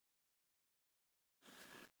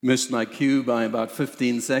Missed my cue by about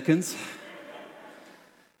 15 seconds.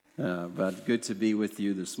 But good to be with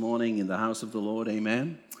you this morning in the house of the Lord.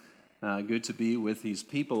 Amen. Good to be with these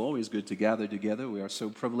people. Always good to gather together. We are so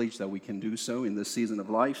privileged that we can do so in this season of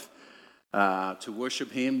life, to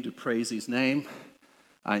worship Him, to praise His name.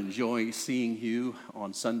 I enjoy seeing you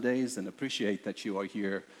on Sundays and appreciate that you are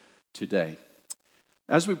here today.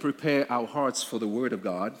 As we prepare our hearts for the Word of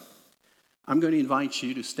God, I'm going to invite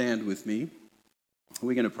you to stand with me.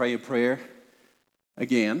 We're going to pray a prayer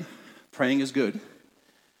again. Praying is good.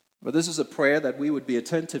 But this is a prayer that we would be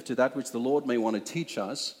attentive to that which the Lord may want to teach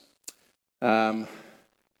us. When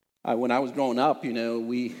I was growing up,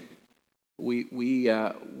 we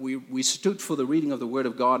stood for the reading of the Word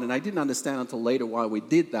of God, and I didn't understand until later why we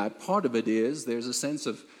did that. Part of it is there's a sense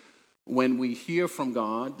of when we hear from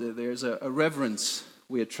God, there's a reverence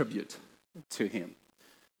we attribute to Him.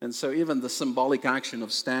 And so even the symbolic action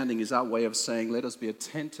of standing is our way of saying, let us be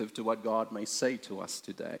attentive to what God may say to us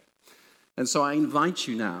today. And so I invite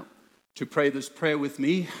you now to pray this prayer with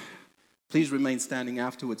me. Please remain standing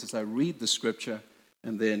afterwards as I read the scripture,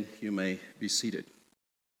 and then you may be seated.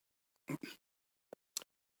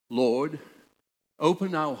 Lord,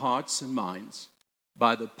 open our hearts and minds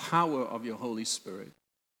by the power of your Holy Spirit,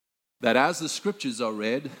 that as the scriptures are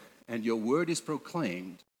read and your word is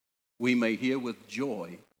proclaimed, we may hear with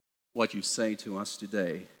joy what you say to us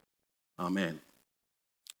today. Amen.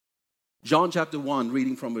 John chapter 1,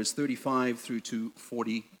 reading from verse 35 through to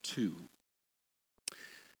 42.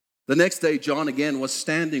 The next day, John again was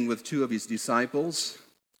standing with two of his disciples,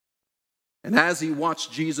 and as he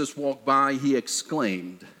watched Jesus walk by, he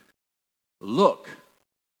exclaimed, "Look,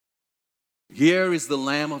 here is the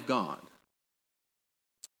Lamb of God."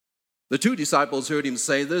 The two disciples heard him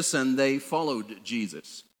say this, and they followed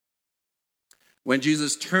Jesus. When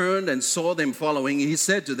Jesus turned and saw them following, he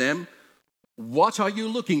said to them, "What are you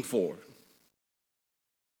looking for?"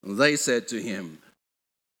 They said to him,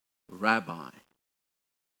 "Rabbi,"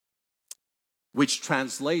 which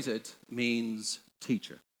translated means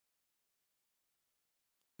teacher.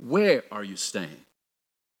 "Where are you staying?"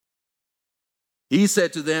 He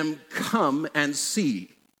said to them, "Come and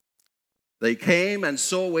see." They came and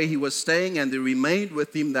saw where he was staying, and they remained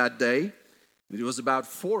with him that day. It was about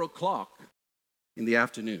 4:00 in the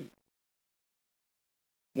afternoon.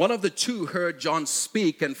 One of the two heard John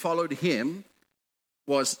speak and followed him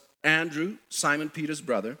was Andrew, Simon Peter's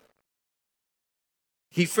brother.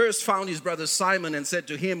 He first found his brother Simon and said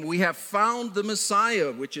to him, "We have found the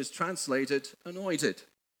Messiah," which is translated anointed.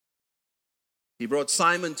 He brought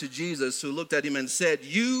Simon to Jesus, who looked at him and said,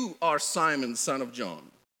 "You are Simon, son of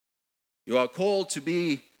John. You are called to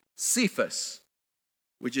be Cephas,"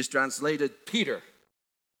 which is translated Peter,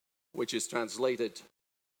 which is translated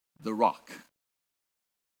the rock.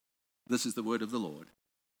 This is the word of the Lord.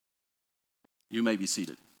 You may be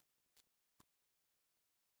seated.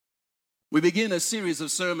 We begin a series of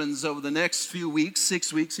sermons over the next few weeks,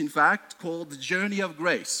 6 weeks in fact, called The Journey of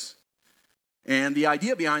Grace. And the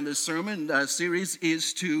idea behind this sermon series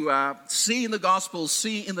is to see in the Gospel,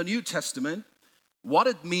 see in the New Testament, what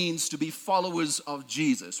it means to be followers of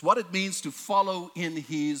Jesus, what it means to follow in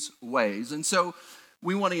His ways. And so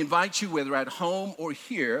we want to invite you, whether at home or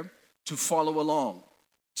here, to follow along,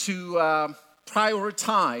 to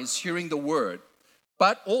prioritize hearing the Word,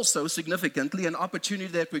 but also significantly an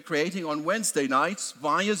opportunity that we're creating on Wednesday nights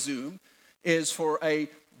via Zoom is for a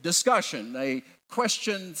discussion, a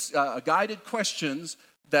guided questions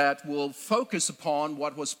that will focus upon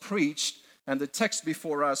what was preached and the text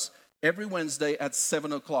before us every Wednesday at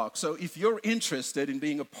 7:00. So if you're interested in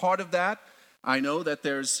being a part of that, I know that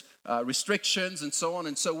there's restrictions and so on,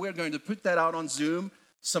 and so we're going to put that out on Zoom.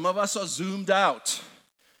 Some of us are zoomed out,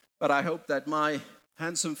 but I hope that my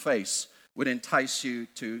handsome face would entice you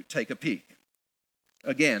to take a peek.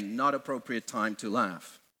 Again, not appropriate time to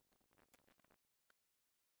laugh.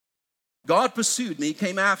 God pursued me,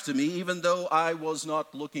 came after me, even though I was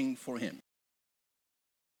not looking for Him.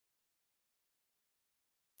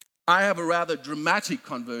 I have a rather dramatic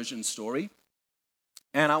conversion story,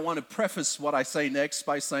 and I want to preface what I say next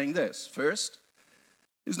by saying this. First,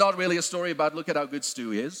 it's not really a story about look at how good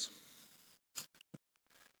Stu is.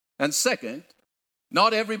 And second,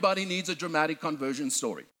 not everybody needs a dramatic conversion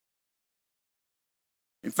story.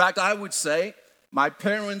 In fact, I would say my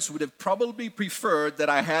parents would have probably preferred that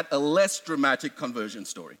I had a less dramatic conversion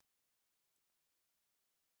story.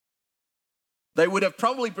 They would have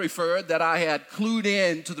probably preferred that I had clued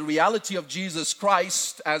in to the reality of Jesus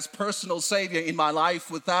Christ as personal Savior in my life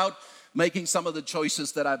without making some of the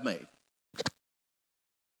choices that I've made.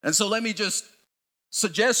 And so let me just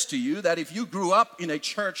suggest to you that if you grew up in a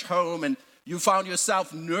church home and you found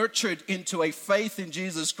yourself nurtured into a faith in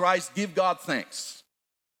Jesus Christ, give God thanks.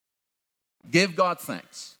 Give God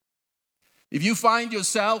thanks. If you find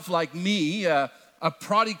yourself like me, a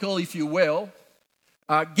prodigal, if you will,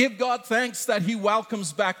 give God thanks that He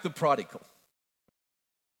welcomes back the prodigal.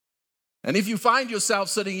 And if you find yourself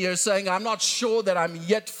sitting here saying, I'm not sure that I'm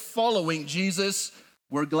yet following Jesus,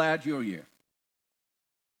 we're glad you're here.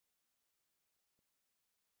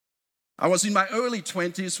 I was in my early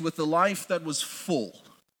 20s with a life that was full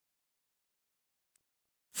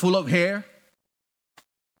of hair,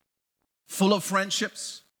 full of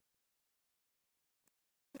friendships.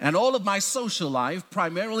 And all of my social life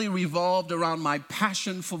primarily revolved around my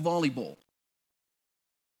passion for volleyball.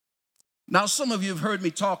 Now, some of you have heard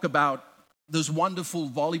me talk about this wonderful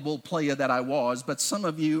volleyball player that I was, but some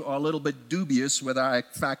of you are a little bit dubious whether I, in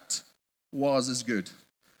fact, was as good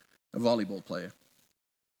a volleyball player.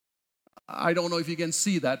 I don't know if you can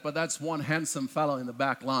see that, but that's one handsome fellow in the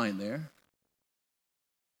back line there.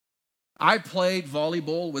 I played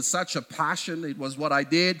volleyball with such a passion. It was what I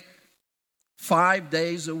did 5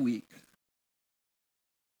 days a week.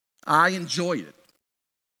 I enjoyed it.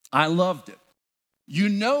 I loved it. You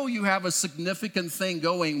know you have a significant thing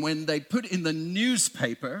going when they put in the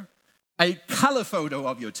newspaper a color photo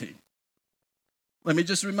of your team. Let me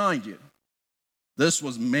just remind you, this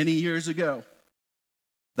was many years ago.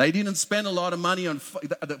 They didn't spend a lot of money on,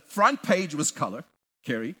 the front page was color,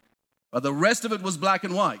 Kerry, but the rest of it was black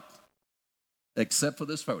and white, except for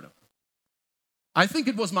this photo. I think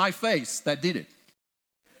it was my face that did it.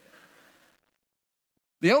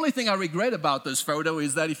 The only thing I regret about this photo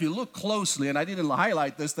is that if you look closely, and I didn't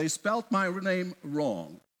highlight this, they spelled my name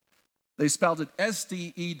wrong. They spelled it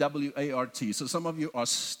Stewart. So some of you are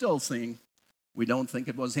still saying, we don't think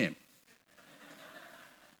it was him.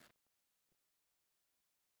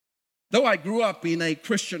 Though I grew up in a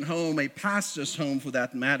Christian home, a pastor's home for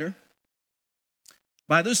that matter,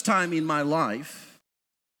 by this time in my life,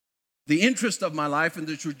 the interest of my life and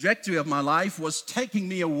the trajectory of my life was taking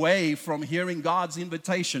me away from hearing God's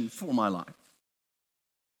invitation for my life.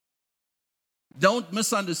 Don't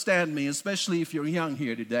misunderstand me, especially if you're young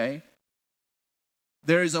here today.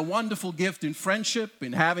 There is a wonderful gift in friendship,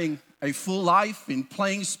 in having a full life, in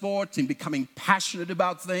playing sports, in becoming passionate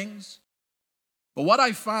about things. But what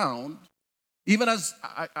I found, even as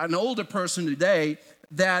an older person today,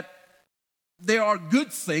 that there are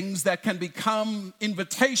good things that can become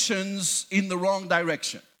invitations in the wrong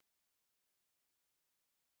direction.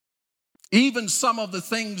 Even some of the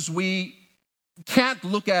things we can't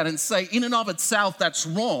look at and say, in and of itself, that's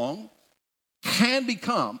wrong, can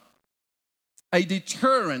become a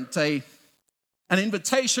deterrent, an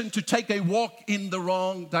invitation to take a walk in the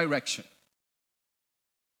wrong direction.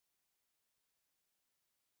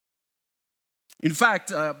 In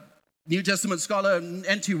fact, New Testament scholar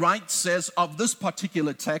N.T. Wright says of this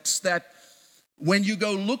particular text that when you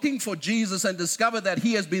go looking for Jesus and discover that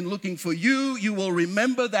He has been looking for you, you will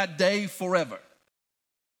remember that day forever.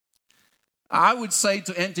 I would say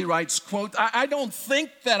to N.T. Wright's quote, I don't think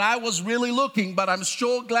that I was really looking, but I'm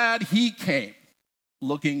sure glad He came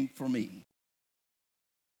looking for me.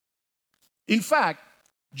 In fact,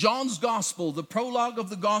 John's gospel, the prologue of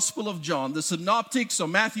the gospel of John, the synoptics of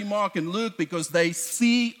Matthew, Mark, and Luke, because they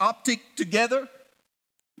see optic together.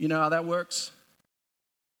 You know how that works?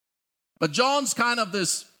 But John's kind of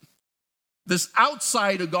this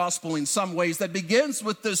outsider gospel in some ways that begins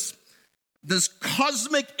with this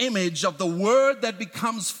cosmic image of the Word that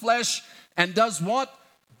becomes flesh and does what?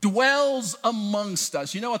 Dwells amongst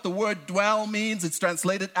us. You know what the word dwell means? It's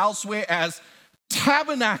translated elsewhere as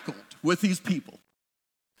tabernacled with His people.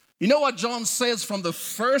 You know what John says from the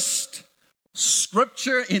first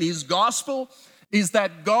scripture in his gospel is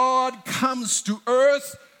that God comes to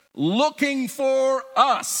earth looking for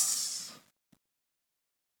us.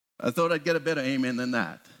 I thought I'd get a better amen than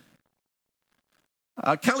that.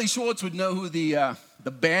 Kelly Schwartz would know who the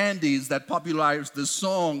band is that popularized this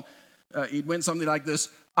song. It went something like this: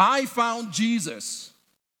 I found Jesus.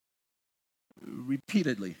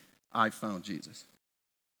 Repeatedly, I found Jesus.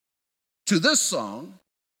 To this song,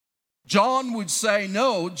 John would say,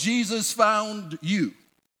 no, Jesus found you.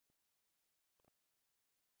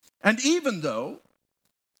 And even though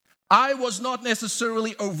I was not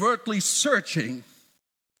necessarily overtly searching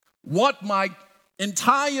what my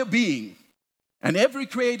entire being and every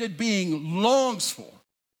created being longs for,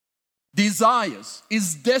 desires,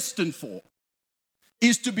 is destined for,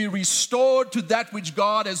 is to be restored to that which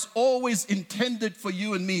God has always intended for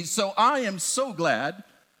you and me. So I am so glad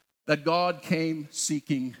that God came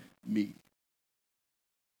seeking me.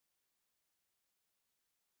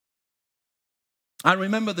 I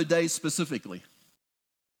remember the day specifically.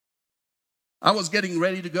 I was getting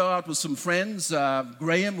ready to go out with some friends.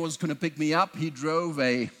 Graham was going to pick me up. He drove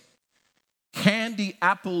a candy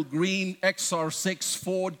apple green XR6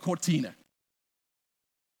 Ford Cortina.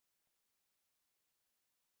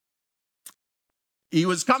 He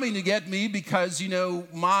was coming to get me because,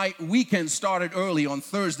 my weekend started early on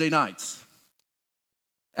Thursday nights.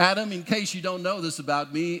 Adam, in case you don't know this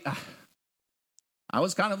about me, I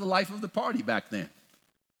was kind of the life of the party back then.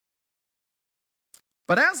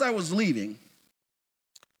 But as I was leaving,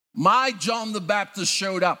 my John the Baptist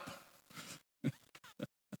showed up.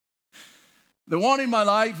 The one in my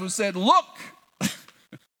life who said, look,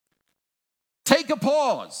 take a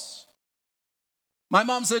pause. My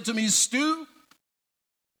mom said to me, Stu,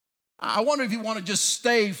 I wonder if you want to just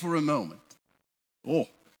stay for a moment. Oh,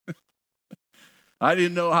 I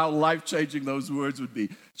didn't know how life-changing those words would be.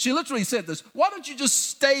 She literally said this, why don't you just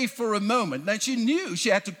stay for a moment? And she knew she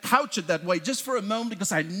had to couch it that way, just for a moment,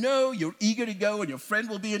 because I know you're eager to go and your friend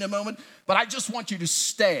will be in a moment, but I just want you to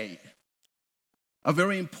stay. A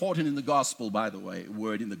very important in the gospel, by the way,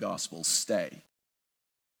 word in the gospel, stay.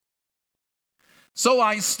 So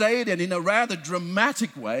I stayed, and in a rather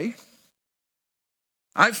dramatic way,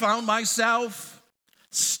 I found myself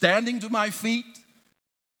standing to my feet,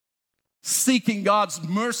 seeking God's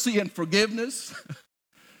mercy and forgiveness,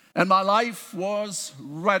 and my life was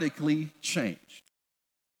radically changed.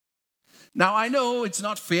 Now, I know it's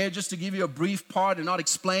not fair just to give you a brief part and not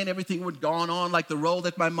explain everything that had gone on, like the role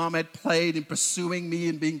that my mom had played in pursuing me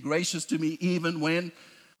and being gracious to me, even when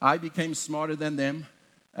I became smarter than them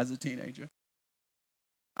as a teenager.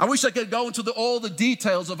 I wish I could go into all the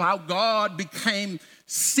details of how God became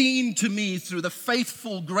seen to me through the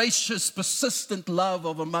faithful, gracious, persistent love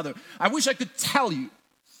of a mother. I wish I could tell you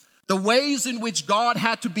the ways in which God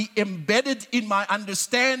had to be embedded in my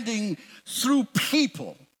understanding through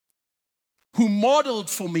people who modeled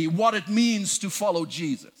for me what it means to follow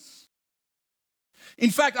Jesus. In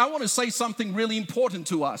fact, I want to say something really important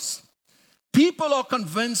to us. People are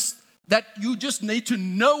convinced that you just need to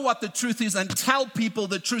know what the truth is and tell people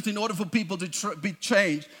the truth in order for people to be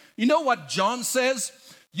changed. You know what John says?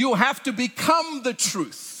 You have to become the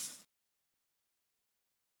truth.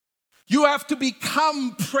 You have to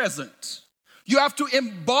become present. You have to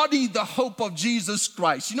embody the hope of Jesus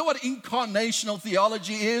Christ. You know what incarnational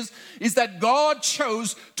theology is? Is that God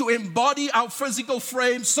chose to embody our physical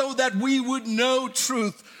frame so that we would know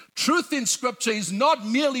truth. Truth in Scripture is not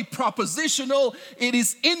merely propositional, it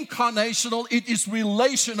is incarnational, it is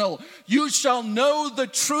relational. You shall know the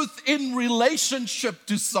truth in relationship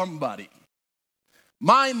to somebody.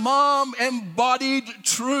 My mom embodied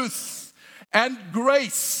truth and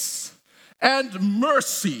grace and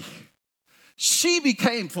mercy. She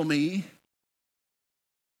became for me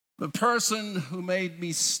the person who made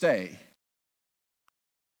me stay,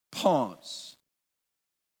 pause,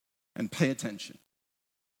 and pay attention.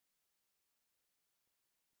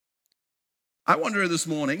 I wonder this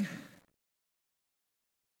morning,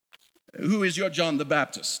 who is your John the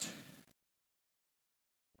Baptist?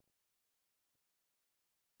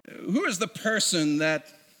 Who is the person that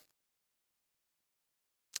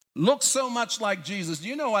looks so much like Jesus? Do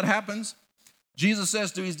you know what happens? Jesus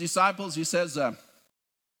says to his disciples, he says,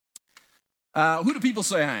 who do people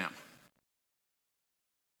say I am?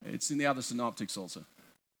 It's in the other synoptics also.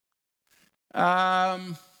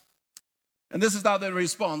 And this is how they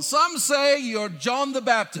respond. Some say you're John the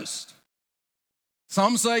Baptist.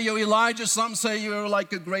 Some say you're Elijah. Some say you're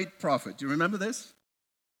like a great prophet. Do you remember this?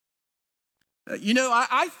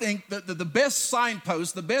 I think that the best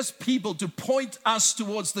signposts, the best people to point us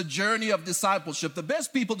towards the journey of discipleship, the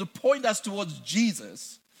best people to point us towards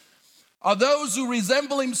Jesus are those who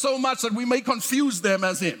resemble him so much that we may confuse them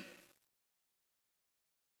as him.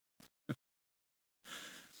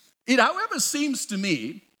 It, however, seems to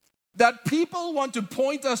me that people want to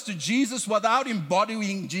point us to Jesus without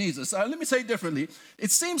embodying Jesus. Let me say it differently.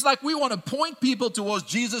 It seems like we want to point people towards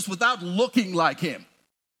Jesus without looking like him.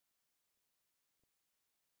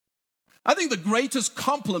 I think the greatest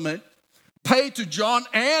compliment paid to John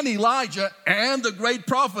and Elijah and the great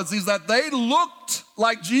prophets is that they looked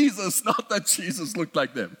like Jesus, not that Jesus looked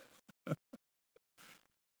like them.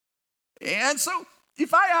 And so,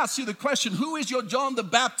 if I ask you the question, who is your John the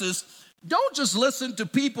Baptist? Don't just listen to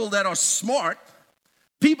people that are smart,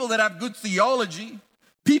 people that have good theology,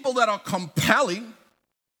 people that are compelling.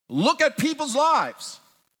 Look at people's lives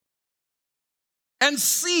and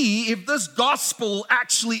see if this gospel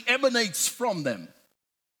actually emanates from them.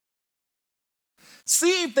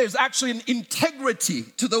 See if there's actually an integrity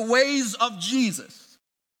to the ways of Jesus.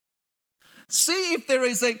 See if there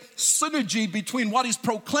is a synergy between what is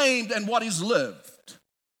proclaimed and what is lived.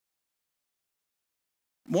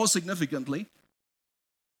 More significantly,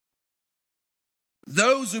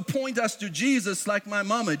 those who point us to Jesus like my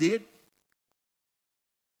mama did,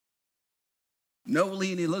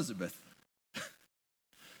 Noeline Elizabeth.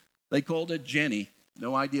 They called her Jenny.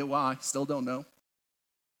 No idea why. Still don't know.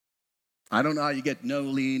 I don't know how you get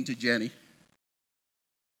Noeline to Jenny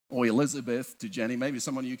or Elizabeth to Jenny. Maybe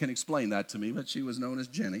someone of you can explain that to me, but she was known as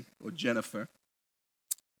Jenny or Jennifer.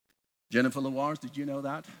 Jennifer Lawars, did you know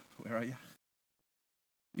that? Where are you?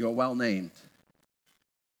 You're well named.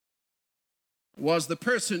 Was the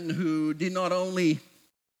person who did not only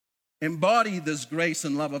embody this grace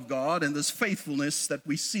and love of God and this faithfulness that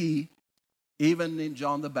we see even in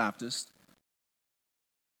John the Baptist,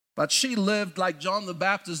 but she lived like John the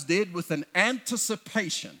Baptist did, with an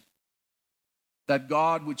anticipation that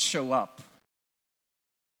God would show up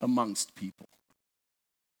amongst people.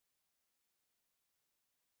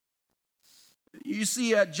 You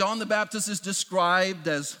see, John the Baptist is described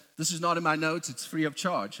as, this is not in my notes, it's free of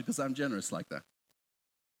charge because I'm generous like that.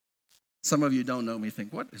 Some of you don't know me,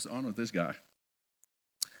 think, what is on with this guy?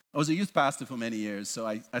 I was a youth pastor for many years, so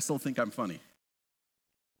I still think I'm funny.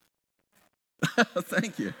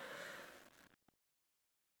 Thank you.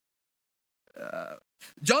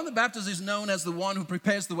 John the Baptist is known as the one who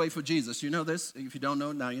prepares the way for Jesus. You know this? If you don't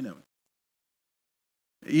know, now you know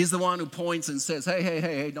it. He's the one who points and says,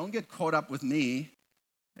 hey, don't get caught up with me.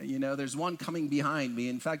 You know, there's one coming behind me.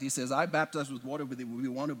 In fact, he says, I baptize with water, but we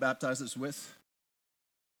want to baptize us with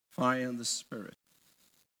fire and the Spirit.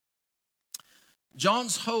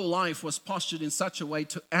 John's whole life was postured in such a way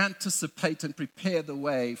to anticipate and prepare the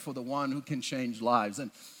way for the one who can change lives.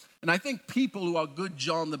 And I think people who are good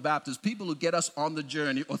John the Baptist, people who get us on the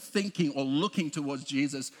journey or thinking or looking towards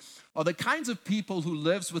Jesus, are the kinds of people who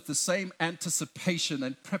lives with the same anticipation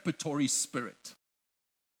and preparatory spirit.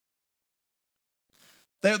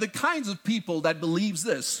 They're the kinds of people that believes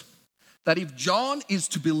this, that if John is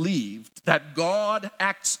to believe that God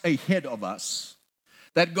acts ahead of us,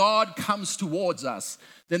 that God comes towards us,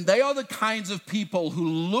 then they are the kinds of people who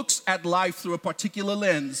looks at life through a particular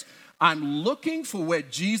lens. I'm looking for where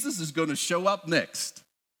Jesus is going to show up next.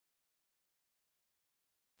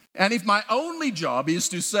 And if my only job is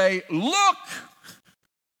to say, look,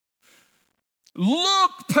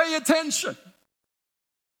 pay attention.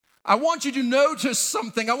 I want you to notice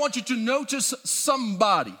something. I want you to notice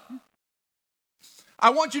somebody. I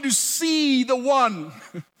want you to see the one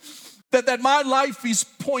that my life is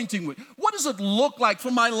pointing with. What does it look like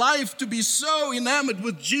for my life to be so enamored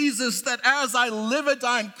with Jesus that as I live it,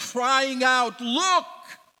 I'm crying out, look,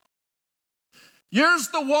 here's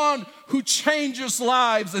the one who changes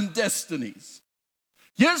lives and destinies.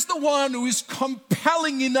 Here's the one who is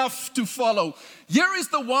compelling enough to follow. Here is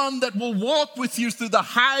the one that will walk with you through the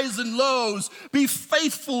highs and lows, be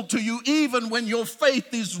faithful to you even when your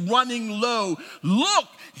faith is running low. Look,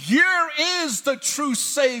 here is the true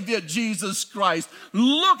Savior, Jesus Christ.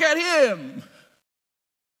 Look at him.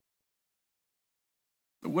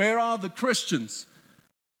 Where are the Christians,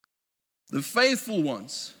 the faithful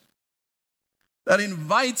ones, that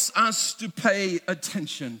invites us to pay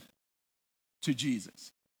attention to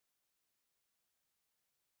Jesus?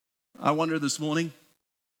 I wonder this morning,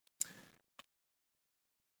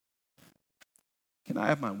 can I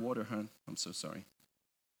have my water, hon? I'm so sorry.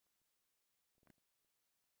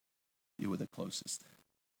 You were the closest.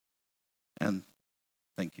 And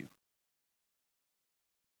thank you.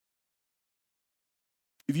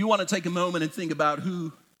 If you want to take a moment and think about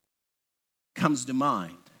who comes to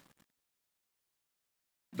mind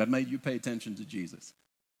that made you pay attention to Jesus.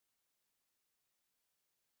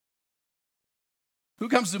 Who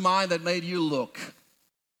comes to mind that made you look?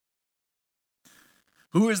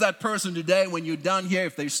 Who is that person today when you're done here?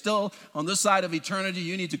 If they're still on this side of eternity,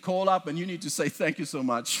 you need to call up and you need to say, thank you so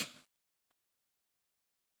much.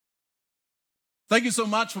 Thank you so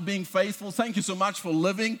much for being faithful. Thank you so much for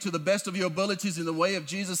living to the best of your abilities in the way of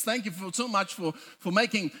Jesus. Thank you so much for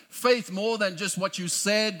making faith more than just what you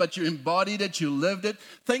said, but you embodied it, you lived it.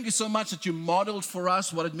 Thank you so much that you modeled for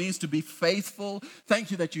us what it means to be faithful.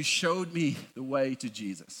 Thank you that you showed me the way to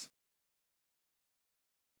Jesus.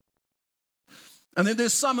 And then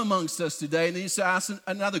there's some amongst us today, and they need to ask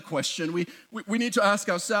another question. We need to ask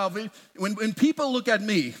ourselves, when people look at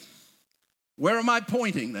me, where am I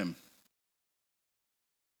pointing them?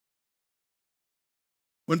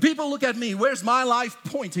 When people look at me, where's my life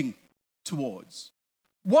pointing towards?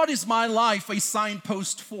 What is my life a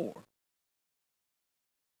signpost for?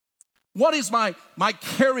 What is my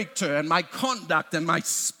character and my conduct and my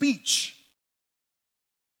speech?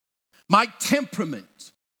 my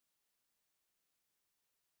temperament.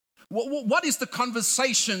 What is the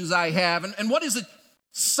conversations I have, and what is it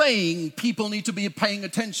saying people need to be paying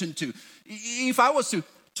attention to? If I was to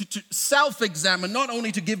self-examine, not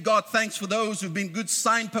only to give God thanks for those who've been good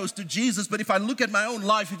signposts to Jesus, but if I look at my own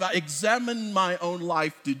life, if I examine my own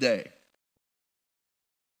life today,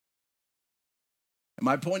 am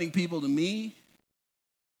I pointing people to me?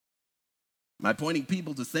 Am I pointing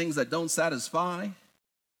people to things that don't satisfy?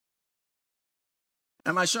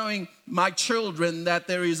 Am I showing my children that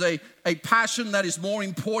there is a passion that is more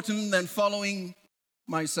important than following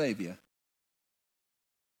my Savior?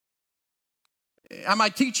 Am I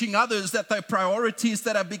teaching others that there are priorities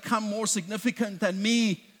that have become more significant than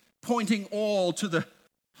me, pointing all to the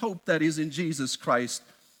hope that is in Jesus Christ?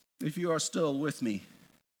 If you are still with me,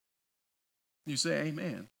 you say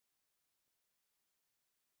amen.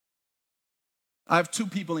 I have two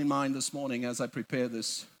people in mind this morning as I prepared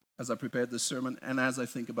this sermon and as I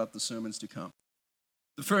think about the sermons to come.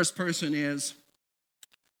 The first person is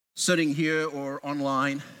sitting here or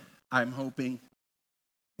online, I'm hoping,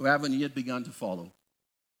 who haven't yet begun to follow.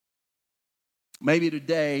 Maybe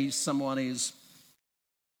today someone is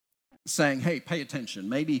saying, hey, pay attention.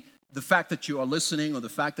 Maybe the fact that you are listening or the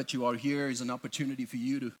fact that you are here is an opportunity for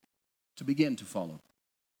you to begin to follow.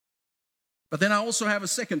 But then I also have a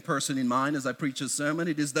second person in mind as I preach this sermon.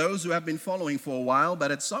 It is those who have been following for a while,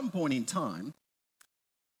 but at some point in time,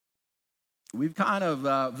 we've kind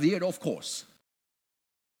of veered off course.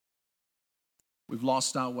 We've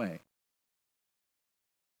lost our way.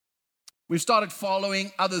 We've started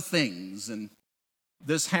following other things, and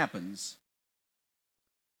this happens.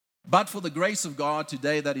 But for the grace of God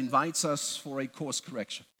today that invites us for a course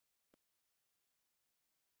correction.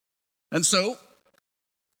 And so,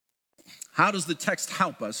 how does the text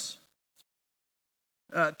help us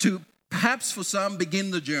to perhaps for some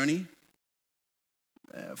begin the journey,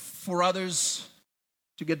 for others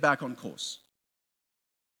to get back on course?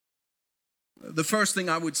 The first thing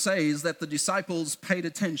I would say is that the disciples paid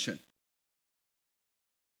attention.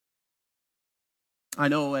 I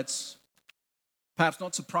know it's perhaps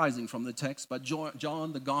not surprising from the text, but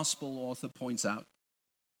John, the gospel author, points out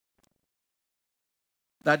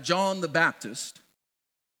that John the Baptist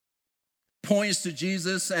points to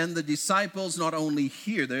Jesus, and the disciples not only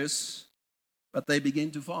hear this, but they begin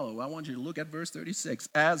to follow. I want you to look at verse 36.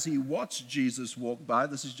 As he watched Jesus walk by,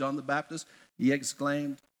 this is John the Baptist, he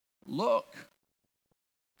exclaimed, "Look,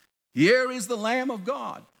 here is the Lamb of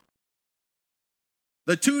God."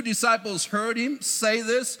 The two disciples heard him say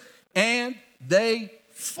this, and they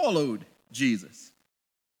followed Jesus.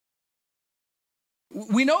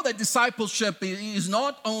 We know that discipleship is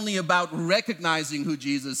not only about recognizing who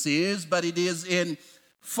Jesus is, but it is in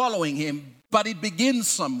following him. But it begins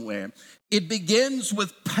somewhere. It begins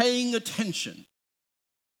with paying attention.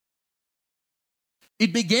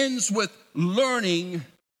 It begins with learning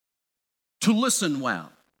to listen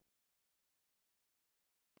well.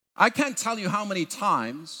 I can't tell you how many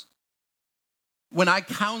times when I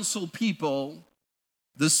counsel people,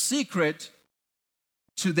 the secret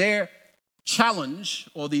to their challenge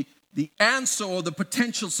or the answer or the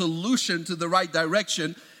potential solution to the right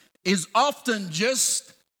direction is often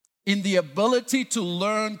just in the ability to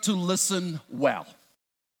learn to listen well,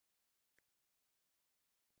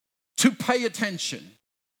 to pay attention.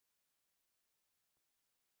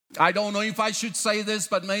 I don't know if I should say this,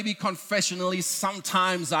 but maybe confessionally,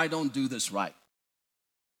 sometimes I don't do this right.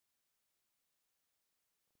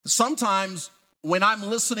 Sometimes when I'm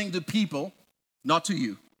listening to people, not to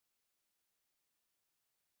you,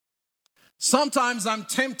 sometimes I'm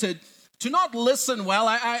tempted to not listen well.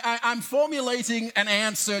 I'm formulating an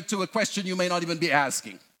answer to a question you may not even be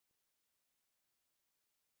asking.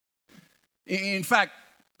 In fact,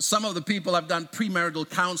 some of the people I've done premarital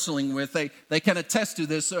counseling with, they can attest to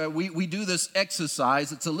this. We do this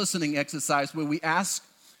exercise. It's a listening exercise where we ask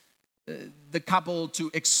the couple to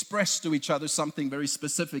express to each other something very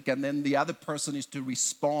specific, and then the other person is to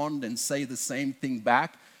respond and say the same thing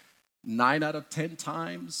back. 9 out of 10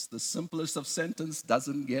 times, the simplest of sentence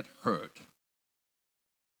doesn't get heard.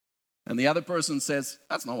 And the other person says,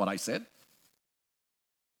 "That's not what I said."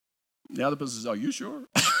 The other person says, "Are you sure?"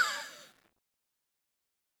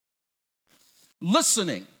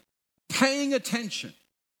 Listening, paying attention.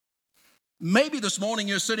 Maybe this morning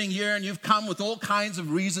you're sitting here and you've come with all kinds of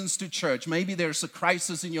reasons to church. Maybe there's a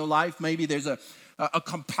crisis in your life. Maybe there's a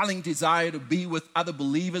compelling desire to be with other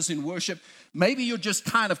believers in worship. Maybe you're just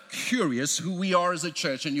kind of curious who we are as a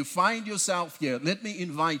church and you find yourself here. Let me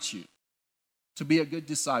invite you to be a good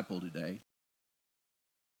disciple today.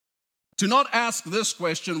 To not ask this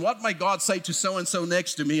question, what might God say to so-and-so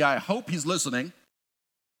next to me? I hope he's listening.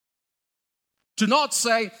 To not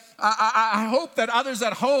say, I hope that others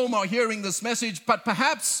at home are hearing this message, but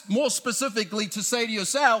perhaps more specifically to say to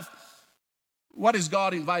yourself, what is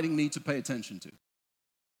God inviting me to pay attention to?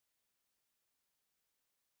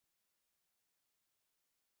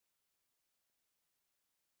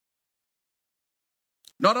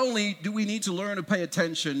 Not only do we need to learn to pay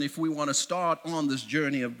attention if we want to start on this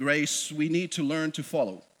journey of grace, we need to learn to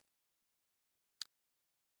follow.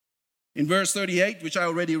 In verse 38, which I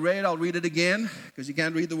already read, I'll read it again because you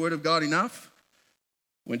can't read the word of God enough.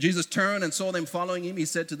 When Jesus turned and saw them following him, he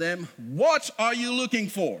said to them, "What are you looking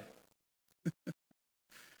for?"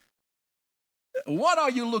 What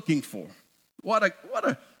are you looking for? What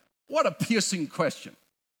a piercing question.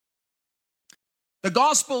 The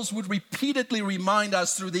Gospels would repeatedly remind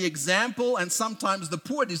us through the example and sometimes the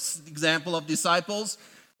poor example of disciples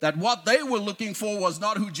that what they were looking for was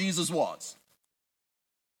not who Jesus was.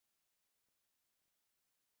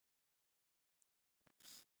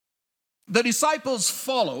 The disciples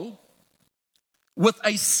follow with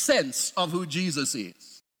a sense of who Jesus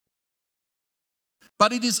is.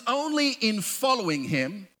 But it is only in following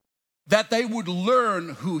him that they would learn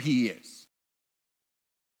who he is.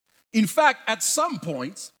 In fact, at some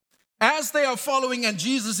point, as they are following and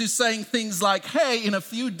Jesus is saying things like, hey, in a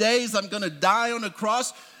few days I'm going to die on a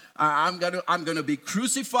cross, I'm going to be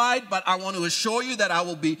crucified, but I want to assure you that I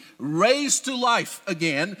will be raised to life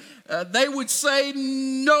again, they would say,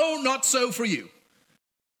 no, not so for you.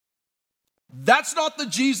 That's not the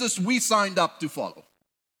Jesus we signed up to follow.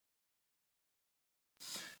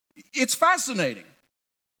 It's fascinating.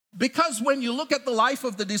 Because when you look at the life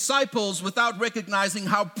of the disciples without recognizing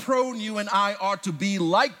how prone you and I are to be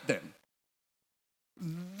like them,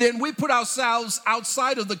 then we put ourselves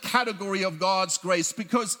outside of the category of God's grace.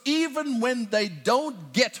 Because even when they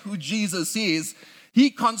don't get who Jesus is, he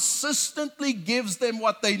consistently gives them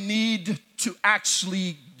what they need to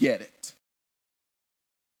actually get it.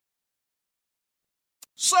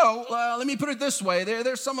 So, let me put it this way.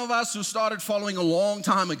 There's some of us who started following a long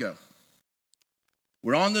time ago.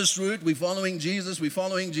 We're on this route, we're following Jesus.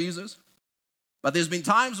 But there's been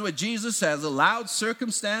times where Jesus has allowed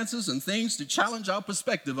circumstances and things to challenge our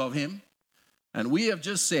perspective of him. And we have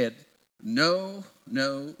just said, no,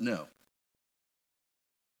 no, no.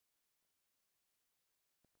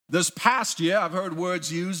 This past year, I've heard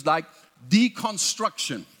words used like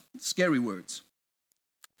deconstruction. Scary words.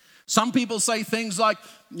 Some people say things like,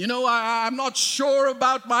 I'm not sure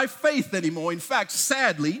about my faith anymore. In fact,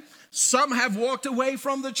 sadly, some have walked away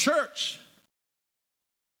from the church.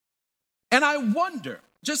 And I wonder,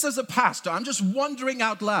 just as a pastor, I'm just wondering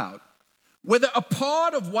out loud, whether a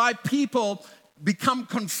part of why people become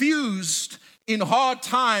confused in hard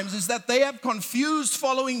times is that they have confused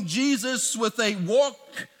following Jesus with a walk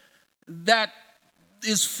that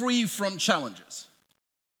is free from challenges.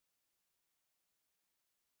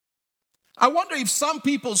 I wonder if some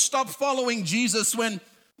people stop following Jesus when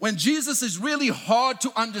Jesus is really hard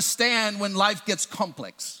to understand when life gets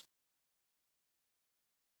complex.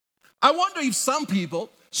 I wonder if some people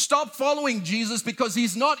stop following Jesus because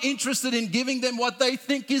he's not interested in giving them what they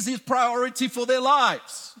think is his priority for their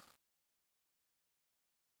lives.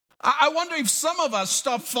 I wonder if some of us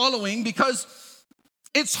stop following because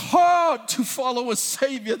it's hard to follow a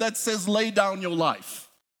Savior that says, lay down your life.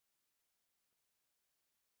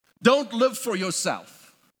 Don't live for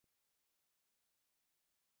yourself.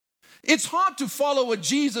 It's hard to follow a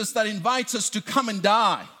Jesus that invites us to come and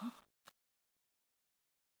die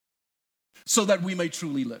so that we may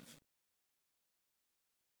truly live.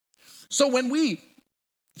 So when we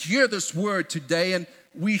hear this word today and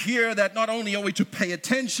we hear that not only are we to pay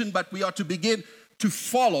attention, but we are to begin to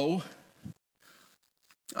follow,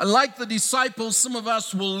 like the disciples, some of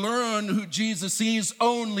us will learn who Jesus is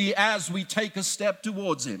only as we take a step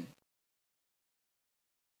towards him.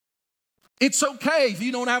 It's okay if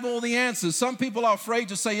you don't have all the answers. Some people are afraid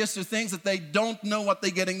to say yes to things that they don't know what they're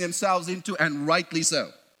getting themselves into, and rightly so.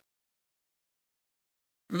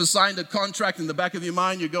 If you've signed a contract in the back of your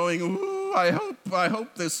mind, you're going, ooh, I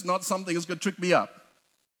hope this not something that's going to trick me up.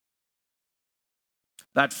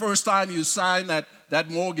 That first time you sign that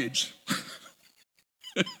mortgage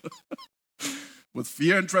with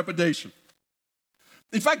fear and trepidation.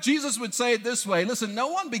 In fact, Jesus would say it this way, listen, no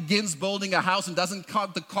one begins building a house and doesn't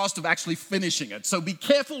count the cost of actually finishing it. So be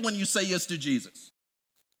careful when you say yes to Jesus.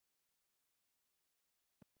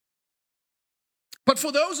 But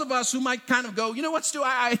for those of us who might kind of go, you know what, Stu,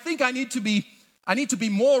 I think I need to be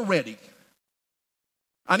more ready.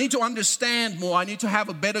 I need to understand more. I need to have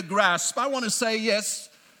a better grasp. I want to say yes,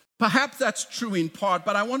 Perhaps that's true in part,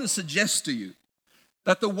 but I want to suggest to you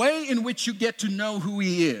that the way in which you get to know who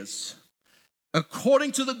he is,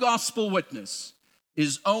 according to the gospel witness,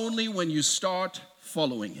 is only when you start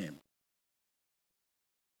following him.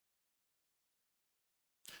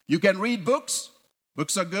 You can read books.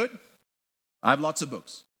 Books are good. I have lots of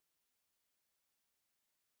books.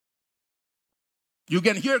 You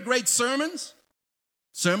can hear great sermons.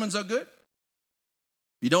 Sermons are good.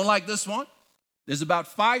 If you don't like this one, there's about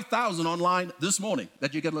 5,000 online this morning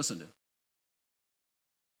that you can listen to.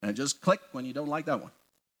 And just click when you don't like that one.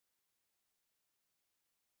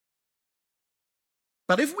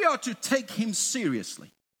 But if we are to take him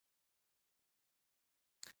seriously,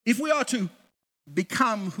 if we are to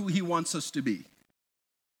become who he wants us to be,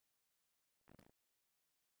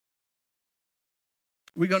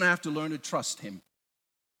 we're going to have to learn to trust him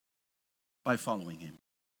by following him.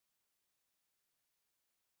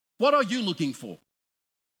 What are you looking for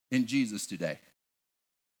in Jesus today?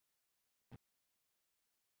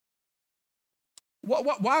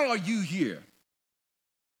 Why are you here?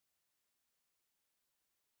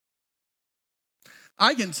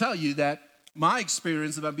 I can tell you that my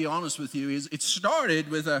experience, if I'll be honest with you, is it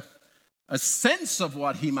started with a sense of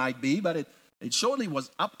what he might be, but it surely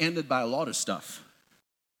was upended by a lot of stuff.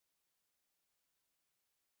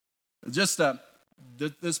 Just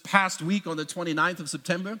this past week on the 29th of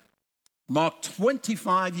September marked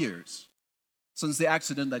 25 years since the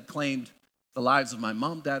accident that claimed the lives of my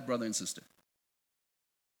mom, dad, brother, and sister.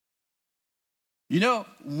 You know,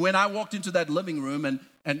 when I walked into that living room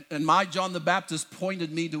and my John the Baptist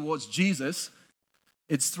pointed me towards Jesus,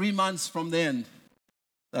 it's 3 months from then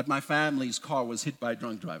that my family's car was hit by a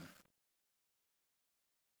drunk driver.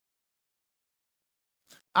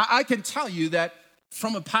 I can tell you that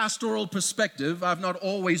from a pastoral perspective, I've not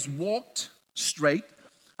always walked straight.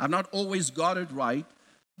 I've not always got it right.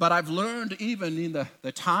 But I've learned even in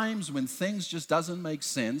the times when things just doesn't make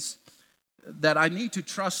sense, that I need to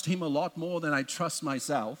trust him a lot more than I trust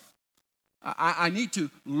myself. I need to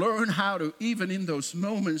learn how to, even in those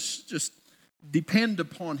moments, just depend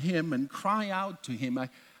upon him and cry out to him.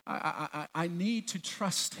 I need to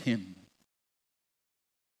trust him.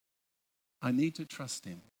 I need to trust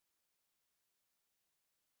him.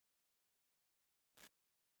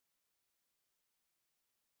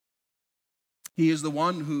 He is the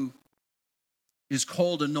one who is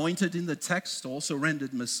called anointed in the text, also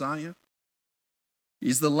rendered Messiah.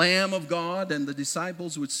 He's the Lamb of God, and the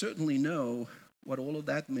disciples would certainly know what all of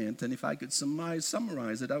that meant. And if I could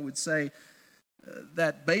summarize it, I would say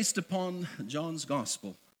that based upon John's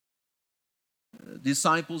gospel,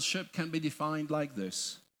 discipleship can be defined like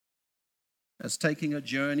this: as taking a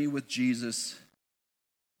journey with Jesus,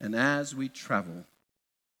 and as we travel,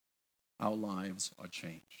 our lives are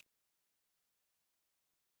changed.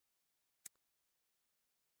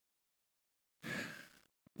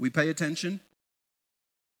 We pay attention,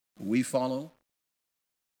 we follow,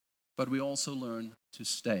 but we also learn to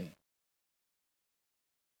stay.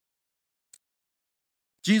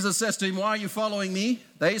 Jesus says to him, "Why are you following me?"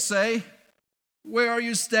 They say, "Where are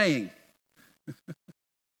you staying?"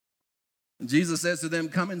 Jesus says to them,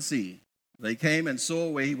 "Come and see." They came and saw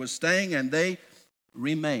where he was staying, and they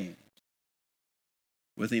remained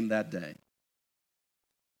with him that day.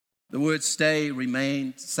 The word stay,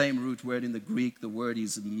 remain, same root word in the Greek. The word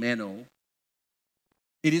is meno.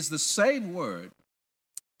 It is the same word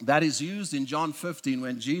that is used in John 15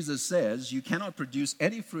 when Jesus says, "You cannot produce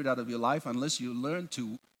any fruit out of your life unless you learn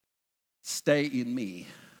to stay in me."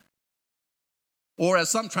 Or as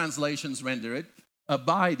some translations render it,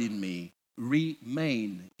 abide in me,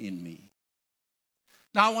 remain in me.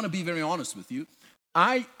 Now I want to be very honest with you.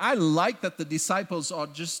 I like that the disciples are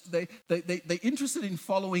just, they're interested in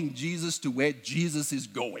following Jesus to where Jesus is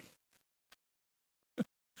going.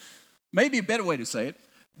 Maybe a better way to say it,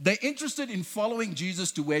 they're interested in following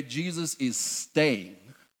Jesus to where Jesus is staying.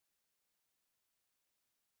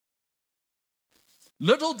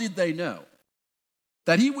 Little did they know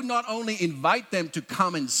that he would not only invite them to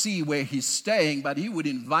come and see where he's staying, but he would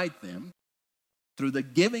invite them through the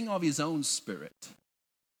giving of his own Spirit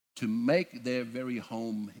to make their very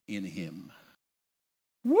home in him.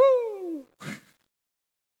 Woo!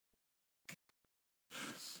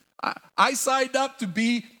 I signed up to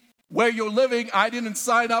be where you're living. I didn't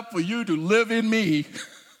sign up for you to live in me.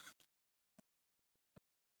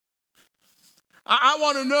 I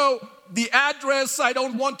want to know the address. I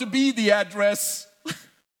don't want to be the address.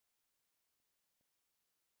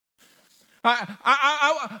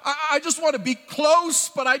 I just want to be close,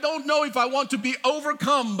 but I don't know if I want to be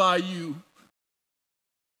overcome by you.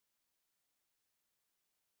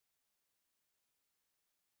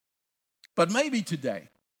 But maybe today,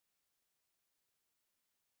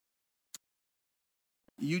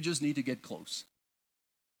 you just need to get close.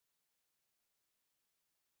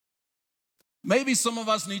 Maybe some of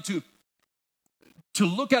us need to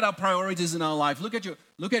look at our priorities in our life. Look at your,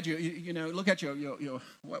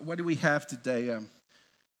 what do we have today?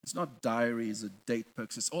 It's not diaries or date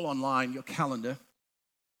books. It's all online, your calendar.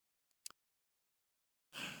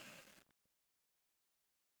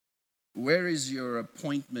 Where is your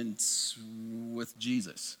appointments with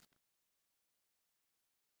Jesus?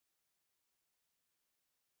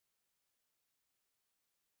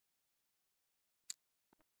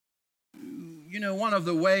 One of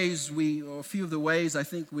the ways or a few of the ways I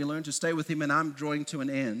think we learn to stay with him, and I'm drawing to an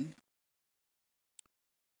end.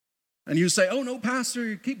 And you say, oh no,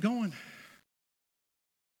 Pastor, keep going.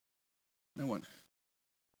 No one.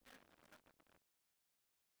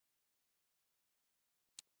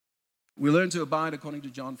 We learn to abide according to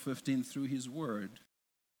John 15 through his word.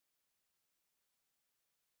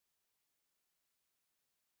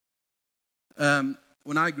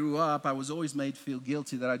 When I grew up, I was always made feel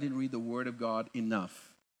guilty that I didn't read the Word of God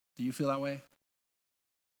enough. Do you feel that way?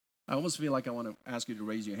 I almost feel like I want to ask you to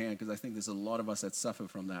raise your hand because I think there's a lot of us that suffer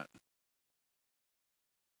from that.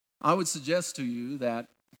 I would suggest to you that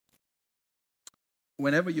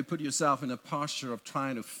whenever you put yourself in a posture of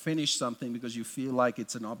trying to finish something because you feel like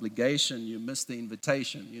it's an obligation, you miss the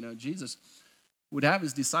invitation. Jesus would have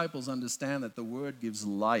his disciples understand that the Word gives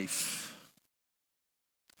life.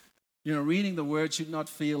 Reading the Word should not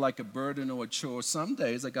feel like a burden or a chore. Some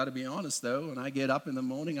days, I got to be honest though, when I get up in the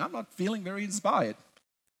morning, I'm not feeling very inspired.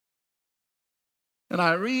 And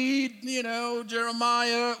I read,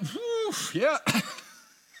 Jeremiah, yeah.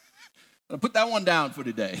 I'll put that one down for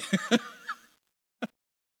today.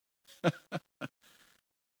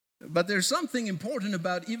 But there's something important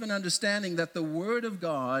about even understanding that the Word of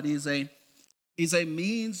God is a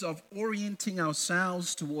means of orienting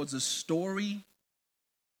ourselves towards a story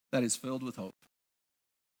that is filled with hope.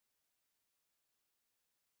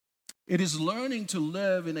 It is learning to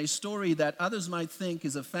live in a story that others might think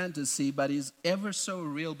is a fantasy, but is ever so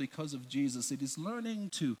real because of Jesus. It is learning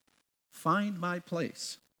to find my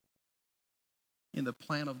place in the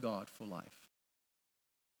plan of God for life.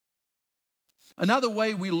 Another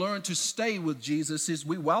way we learn to stay with Jesus is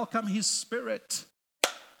we welcome his Spirit.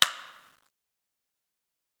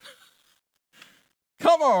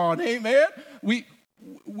 Come on, amen.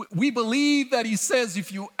 We believe that he says,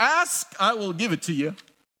 if you ask, I will give it to you.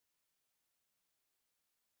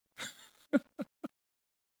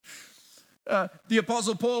 The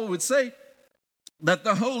Apostle Paul would say that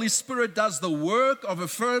the Holy Spirit does the work of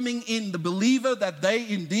affirming in the believer that they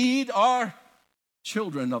indeed are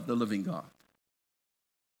children of the living God.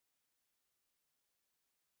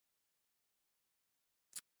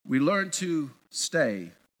 We learn to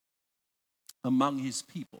stay among his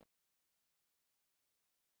people.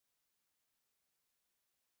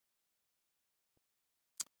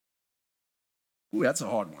 Ooh, that's a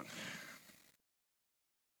hard one.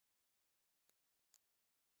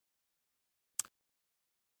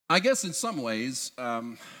 I guess in some ways,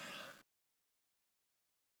 I'd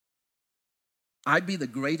be the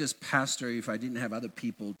greatest pastor if I didn't have other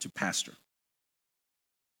people to pastor.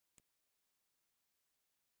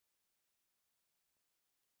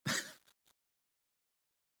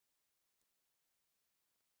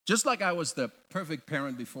 Just like I was the perfect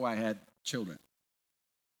parent before I had children.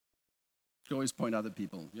 You always point other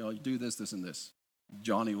people, you do this, this, and this.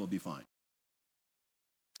 Johnny will be fine.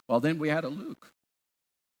 Well, then we had a Luke.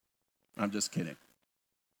 I'm just kidding.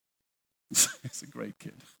 He's a great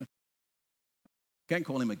kid. Can't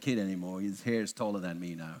call him a kid anymore. His hair is taller than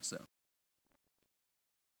me now, so.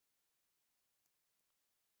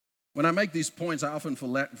 When I make these points, I often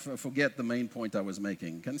forget the main point I was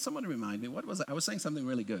making. Can someone remind me? What was it? I was saying something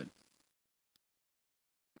really good.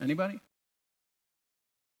 Anybody?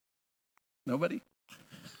 Nobody?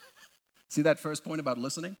 See that first point about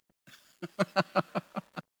listening?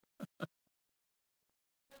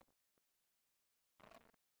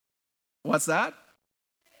 What's that?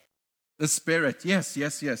 The Spirit. Yes.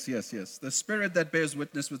 The Spirit that bears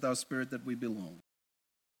witness with our spirit that we belong.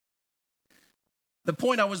 The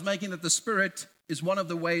point I was making that the Spirit is one of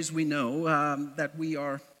the ways we know that we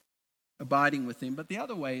are abiding with him, but the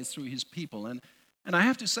other way is through his people. And I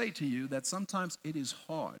have to say to you that sometimes it is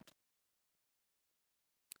hard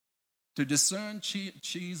to discern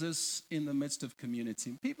Jesus in the midst of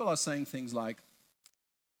community. People are saying things like,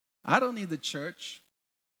 I don't need the church.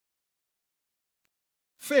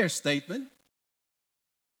 Fair statement.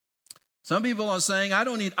 Some people are saying, I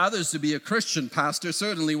don't need others to be a Christian pastor.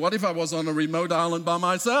 Certainly, what if I was on a remote island by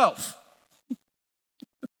myself?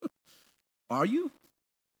 Are you?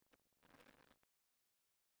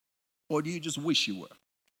 Or do you just wish you were?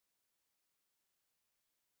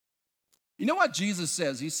 You know what Jesus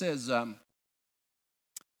says? He says, to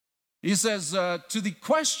the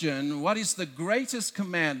question, what is the greatest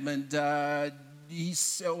commandment? He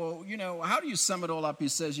said, well, how do you sum it all up? He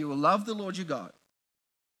says, you will love the Lord your God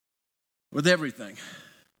with everything.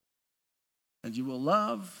 And you will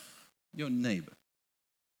love your neighbor.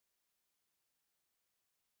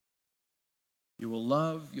 You will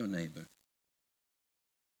love your neighbor.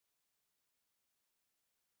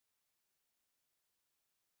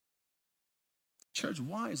 Church,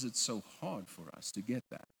 why is it so hard for us to get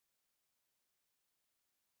that?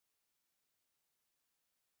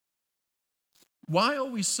 Why are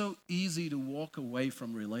we so easy to walk away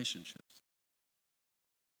from relationships?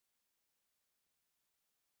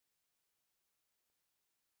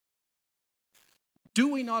 Do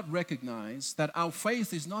we not recognize that our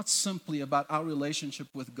faith is not simply about our relationship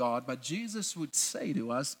with God, but Jesus would say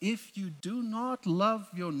to us, if you do not love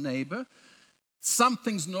your neighbor,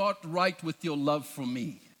 something's not right with your love for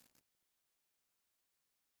me.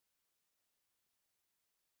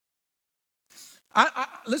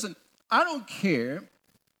 Listen, I don't care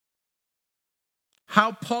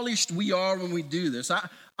how polished we are when we do this.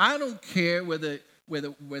 I don't care whether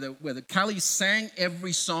Kelly sang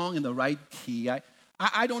every song in the right key.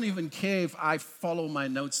 I don't even care if I follow my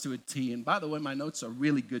notes to a T. And by the way, my notes are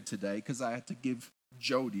really good today because I had to give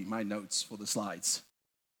Jody my notes for the slides.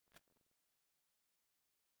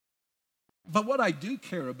 But what I do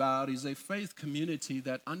care about is a faith community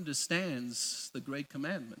that understands the great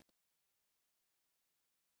commandment.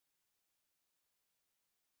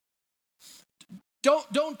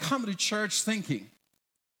 Don't come to church thinking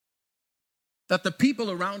that the people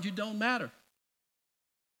around you don't matter.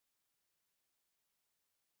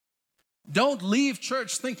 Don't leave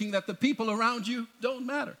church thinking that the people around you don't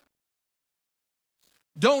matter.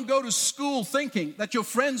 Don't go to school thinking that your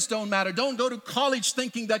friends don't matter. Don't go to college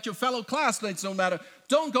thinking that your fellow classmates don't matter.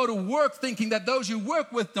 Don't go to work thinking that those you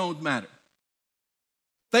work with don't matter.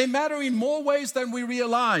 They matter in more ways than we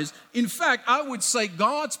realize. In fact, I would say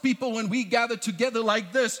God's people, when we gather together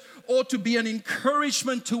like this, ought to be an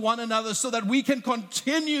encouragement to one another so that we can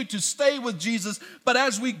continue to stay with Jesus. But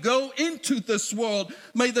as we go into this world,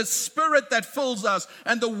 may the Spirit that fills us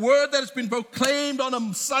and the word that has been proclaimed on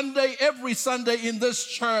a Sunday, every Sunday in this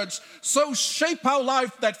church, so shape our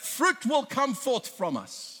life that fruit will come forth from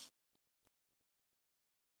us.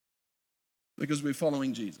 Because we're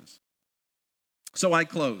following Jesus. So I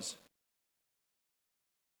close.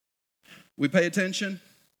 We pay attention,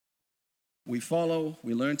 we follow,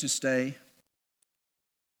 we learn to stay,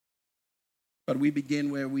 but we begin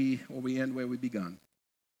we end where we begun.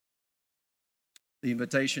 The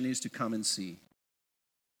invitation is to come and see.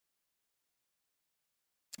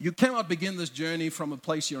 You cannot begin this journey from a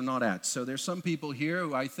place you're not at. So there's some people here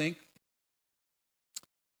who I think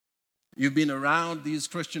you've been around these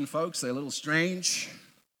Christian folks, they're a little strange.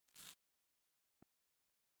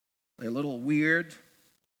 They're a little weird.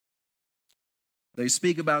 They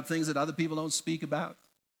speak about things that other people don't speak about.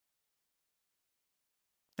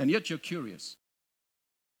 And yet you're curious.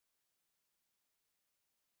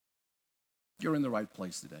 You're in the right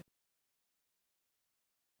place today.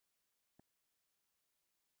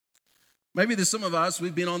 Maybe there's some of us,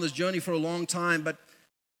 we've been on this journey for a long time, but,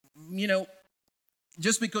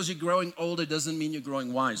 just because you're growing older doesn't mean you're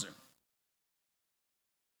growing wiser.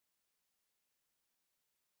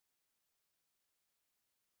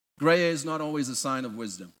 Gray hair is not always a sign of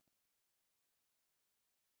wisdom.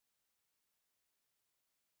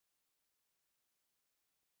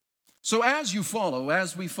 So as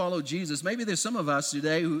we follow Jesus, maybe there's some of us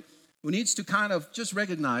today who needs to kind of just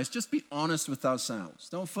recognize, just be honest with ourselves.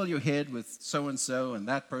 Don't fill your head with so-and-so and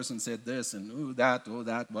that person said this and ooh, that,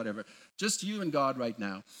 whatever. Just you and God right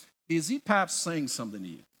now. Is he perhaps saying something to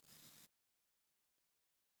you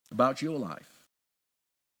about your life?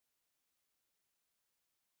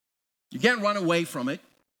 You can't run away from it.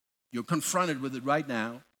 You're confronted with it right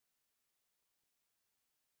now.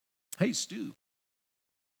 Hey, Stu,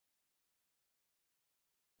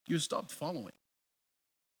 you stopped following.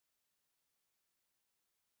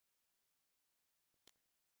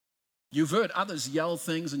 You've heard others yell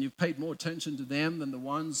things and you've paid more attention to them than the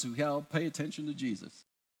ones who pay attention to Jesus.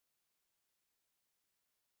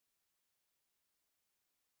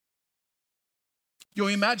 Your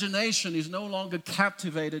imagination is no longer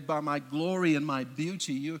captivated by my glory and my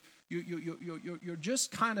beauty. You're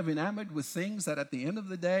just kind of enamored with things that at the end of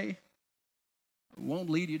the day won't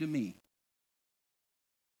lead you to me.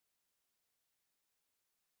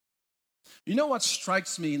 You know what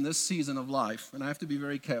strikes me in this season of life, and I have to be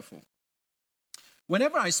very careful.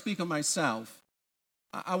 Whenever I speak of myself,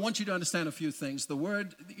 I want you to understand a few things. The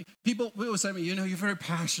word, people will say to me, you're very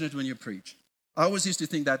passionate when you preach. I always used to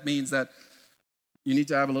think that means that you need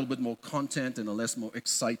to have a little bit more content and a less more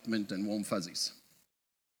excitement and warm fuzzies.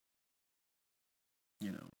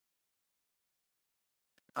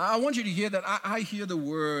 I want you to hear that I hear the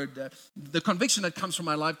word, the conviction that comes from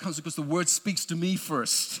my life comes because the word speaks to me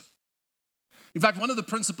first. In fact, one of the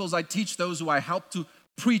principles I teach those who I help to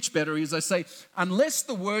preach better is I say, unless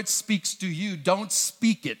the word speaks to you, don't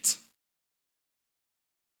speak it.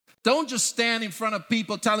 Don't just stand in front of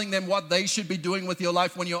people telling them what they should be doing with your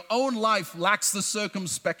life when your own life lacks the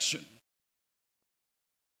circumspection,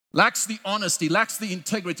 lacks the honesty, lacks the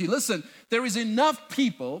integrity. Listen, there is enough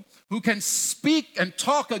people who can speak and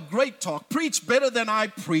talk a great talk, preach better than I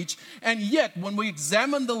preach, and yet when we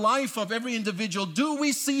examine the life of every individual, do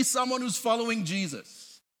we see someone who's following Jesus?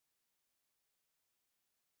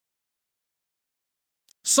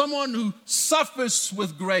 Someone who suffers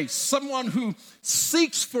with grace, someone who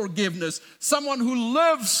seeks forgiveness, someone who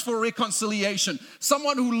lives for reconciliation,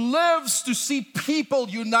 someone who lives to see people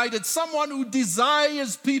united, someone who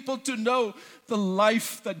desires people to know the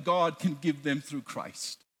life that God can give them through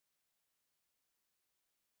Christ.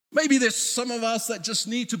 Maybe there's some of us that just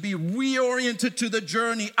need to be reoriented to the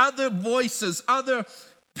journey, other voices, other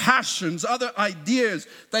passions, other ideas.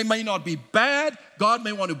 They may not be bad. God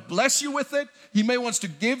may want to bless you with it. He may want to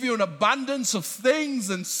give you an abundance of things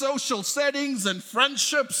and social settings and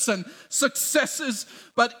friendships and successes.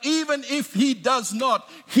 But even if He does not,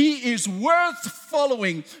 He is worth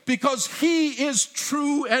following because He is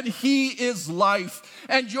true and He is life.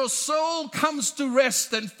 And your soul comes to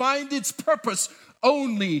rest and find its purpose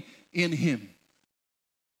only in Him.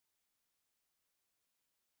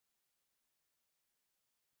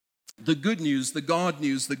 The good news, the God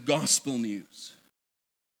news, the gospel news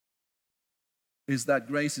is that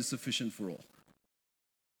grace is sufficient for all.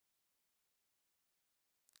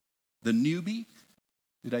 The newbie,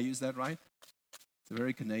 did I use that right? It's a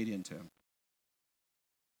very Canadian term.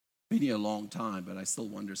 Been here a long time, but I still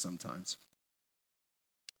wonder sometimes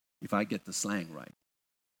if I get the slang right.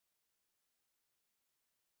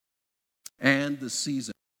 And the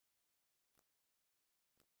season.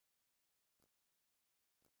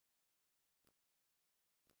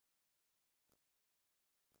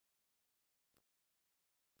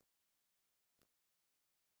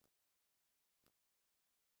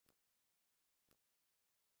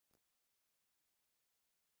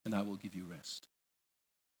 And I will give you rest.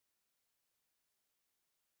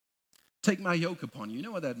 Take my yoke upon you. You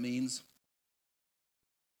know what that means?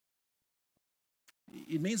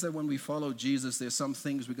 It means that when we follow Jesus, there's some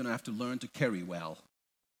things we're going to have to learn to carry well.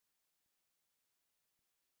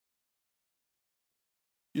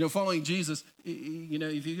 Following Jesus,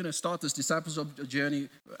 if you're going to start this discipleship journey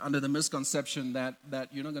under the misconception that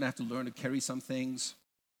you're not going to have to learn to carry some things,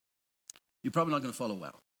 you're probably not going to follow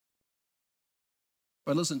well.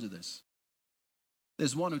 But listen to this.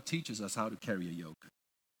 There's one who teaches us how to carry a yoke.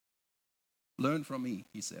 Learn from me,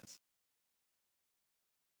 He says.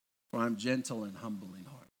 For I'm gentle and humble in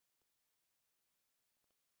heart.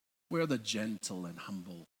 We're the gentle and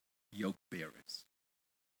humble yoke bearers.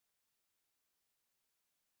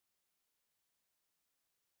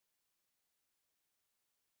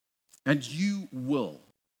 And you will,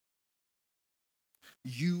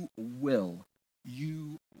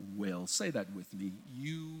 say that with me,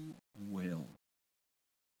 you will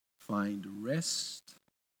find rest.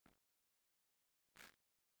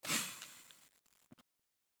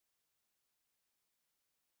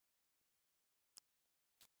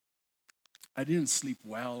 I didn't sleep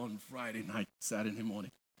well on Friday night, Saturday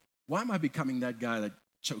morning. Why am I becoming that guy that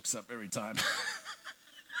chokes up every time?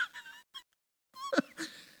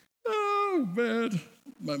 Oh, man.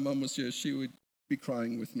 My mom was here. She would be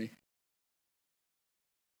crying with me.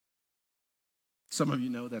 Some of you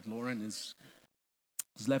know that Lauren has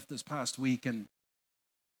left this past week, and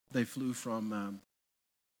they flew from,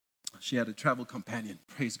 she had a travel companion,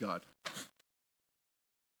 praise God.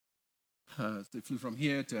 They flew from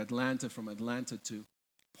here to Atlanta, from Atlanta to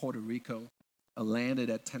Puerto Rico. Landed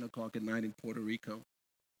at 10 o'clock at night in Puerto Rico.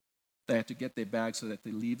 They had to get their bags so that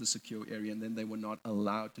they leave the secure area, and then they were not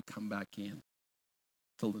allowed to come back in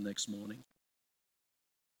till the next morning.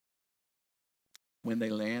 When they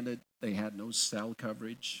landed, they had no cell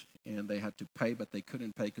coverage, and they had to pay, but they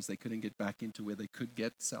couldn't pay because they couldn't get back into where they could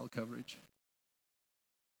get cell coverage.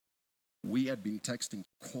 We had been texting,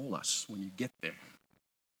 call us when you get there.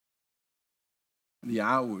 The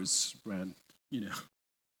hours ran,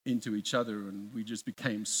 into each other, and we just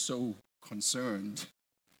became so concerned,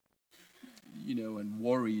 and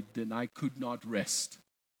worried, and I could not rest.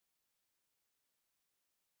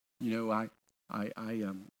 I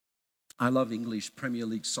love English Premier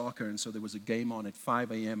League soccer, and so there was a game on at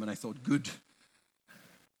 5 a.m., and I thought, good.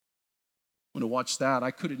 When I watched that,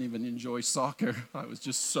 I couldn't even enjoy soccer. I was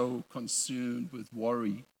just so consumed with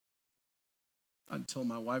worry until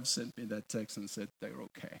my wife sent me that text and said, they're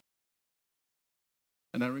okay.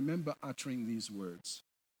 And I remember uttering these words,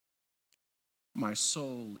 my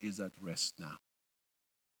soul is at rest now.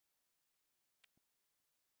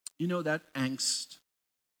 That angst,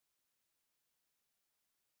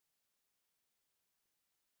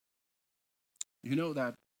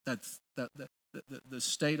 the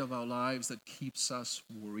state of our lives that keeps us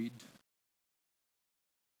worried.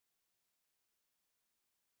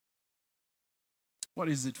 What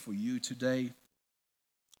is it for you today?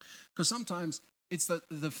 Because sometimes it's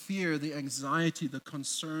the fear, the anxiety, the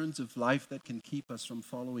concerns of life that can keep us from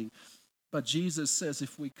following. But Jesus says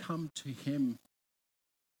if we come to him,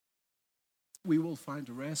 we will find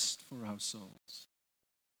rest for our souls.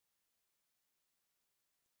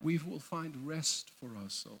 We will find rest for our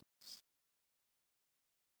souls.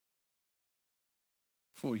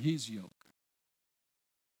 For his yoke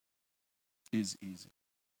is easy,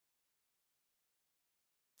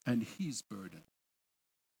 and his burden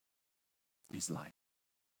is light.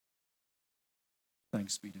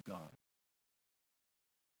 Thanks be to God.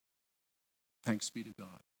 Thanks be to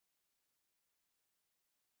God.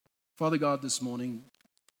 Father God, this morning,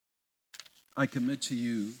 I commit to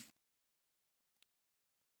you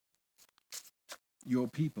your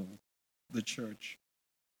people, the church.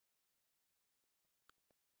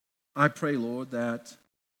 I pray, Lord, that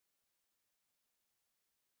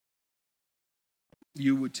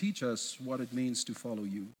you would teach us what it means to follow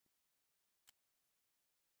you.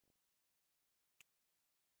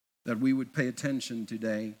 That we would pay attention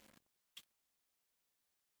today.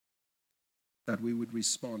 That we would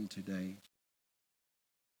respond today.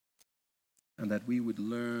 And that we would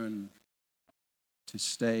learn to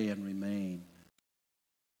stay and remain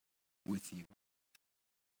with you.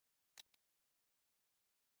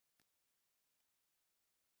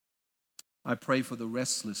 I pray for the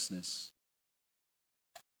restlessness,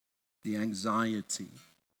 the anxiety.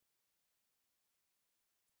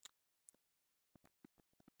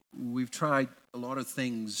 We've tried a lot of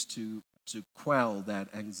things to quell that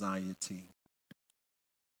anxiety.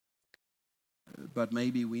 But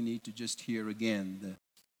maybe we need to just hear again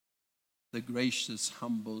the gracious,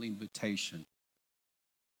 humble invitation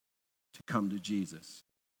to come to Jesus.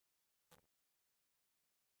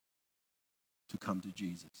 To come to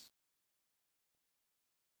Jesus.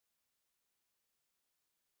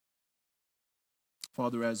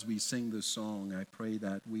 Father, as we sing this song, I pray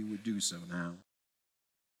that we would do so now.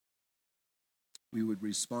 We would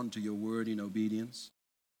respond to your word in obedience.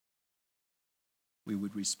 We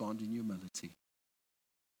would respond in humility.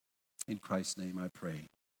 In Christ's name I pray.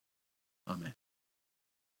 Amen.